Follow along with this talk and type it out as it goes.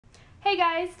Hey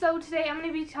guys, so today I'm going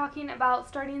to be talking about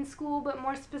starting school, but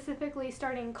more specifically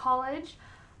starting college.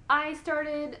 I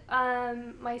started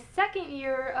my second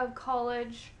year of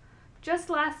college just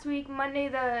last week, Monday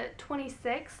the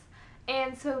 26th,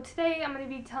 and so today I'm going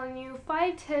to be telling you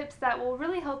 5 tips that will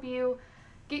really help you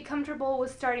get comfortable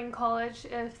with starting college.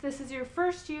 If this is your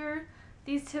first year,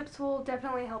 these tips will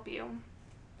definitely help you.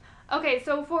 Okay,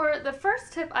 so for the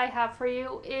first tip I have for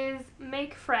you is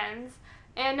make friends.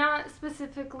 And not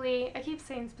specifically, I keep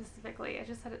saying specifically, I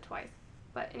just said it twice,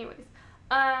 but anyways.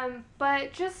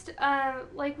 But just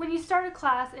like when you start a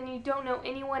class and you don't know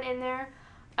anyone in there,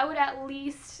 I would at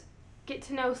least get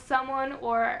to know someone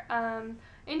or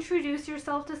introduce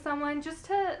yourself to someone just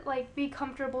to like be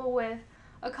comfortable with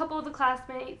a couple of the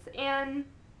classmates. And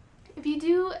if you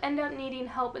do end up needing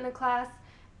help in the class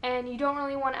and you don't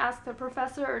really want to ask the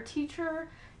professor or teacher,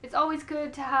 it's always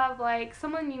good to have like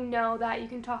someone you know that you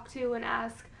can talk to and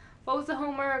ask what was the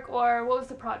homework or what was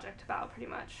the project about, pretty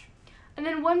much. And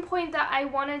then one point that I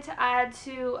wanted to add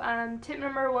to tip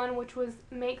number 1, which was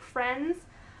make friends.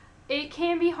 It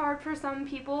can be hard for some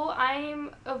people.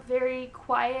 I'm a very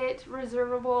quiet,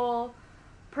 reservable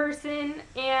person,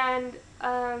 and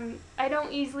I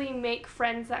don't easily make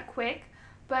friends that quick.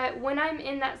 But when I'm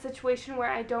in that situation where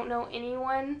I don't know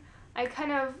anyone, I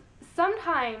kind of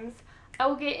sometimes I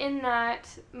will get in that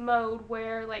mode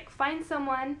where like find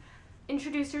someone,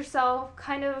 introduce yourself,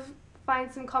 kind of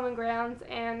find some common grounds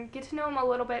and get to know them a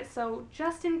little bit, so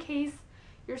just in case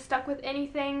you're stuck with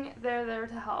anything, they're there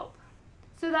to help.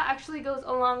 So that actually goes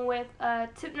along with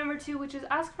tip number 2, which is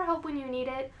ask for help when you need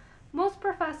it. Most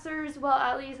professors, well,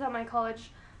 at least at my college,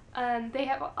 they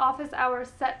have office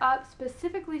hours set up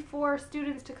specifically for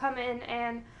students to come in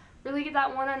and really get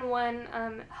that one-on-one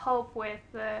help with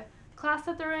the class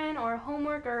that they're in or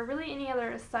homework or really any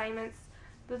other assignments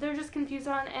that they're just confused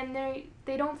on, and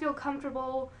they don't feel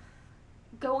comfortable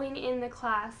going in the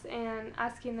class and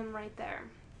asking them right there.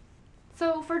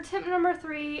 So for tip number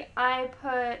 3, I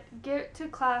put get to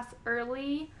class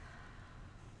early.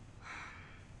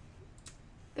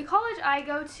 The college I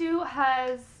go to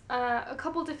has a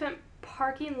couple different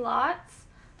parking lots.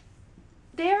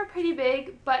 They are pretty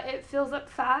big, but it fills up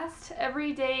fast.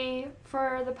 Every day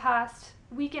for the past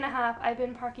week and a half, I've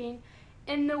been parking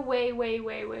in the way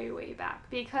back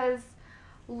because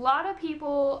a lot of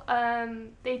people,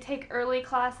 they take early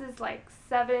classes like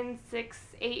 7, 6,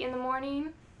 8 in the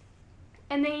morning,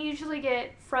 and they usually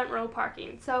get front row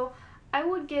parking. So I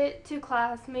would get to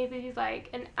class maybe like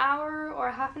an hour or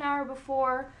a half an hour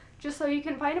before, just so you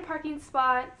can find a parking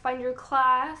spot, find your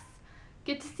class,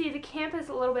 get to see the campus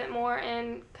a little bit more,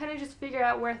 and kind of just figure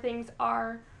out where things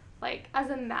are like as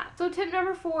a map. So tip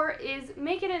number 4 is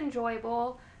make it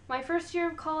enjoyable. My first year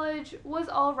of college was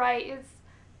alright.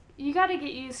 You got to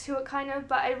get used to it kind of,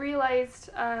 but I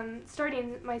realized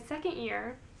starting my second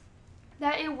year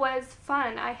that it was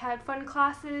fun. I had fun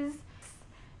classes,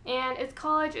 and it's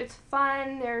college, it's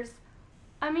fun.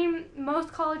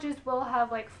 Most colleges will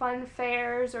have like fun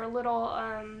fairs or little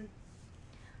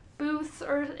booths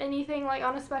or anything like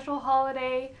on a special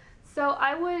holiday. So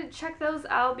I would check those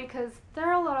out because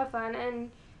they're a lot of fun and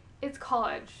it's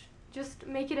college. Just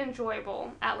make it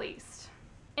enjoyable, at least.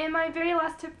 And my very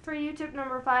last tip for you, tip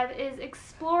number 5, is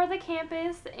explore the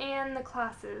campus and the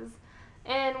classes.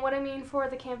 And what I mean for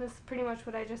the campus is pretty much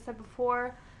what I just said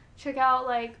before. Check out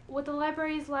like what the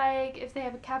library is like, if they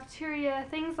have a cafeteria,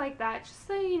 things like that, just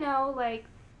so you know like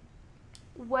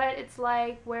what it's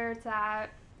like, where it's at,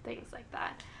 things like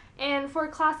that. And for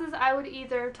classes, I would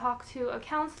either talk to a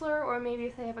counselor or maybe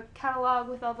if they have a catalog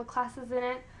with all the classes in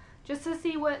it, just to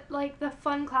see what like the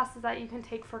fun classes that you can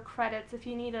take for credits if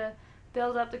you need to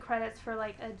build up the credits for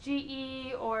like a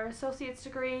GE or associate's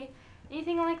degree,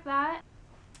 anything like that.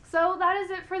 So that is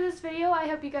it for this video. I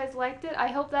hope you guys liked it. I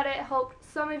hope that it helped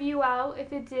some of you out.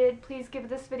 If it did, please give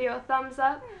this video a thumbs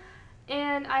up.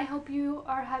 And I hope you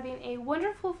are having a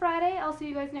wonderful Friday. I'll see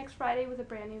you guys next Friday with a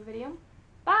brand new video.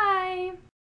 Bye!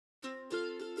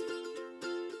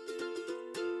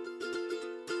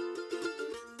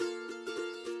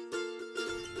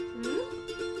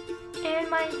 And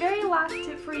my very last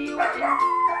tip for you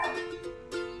is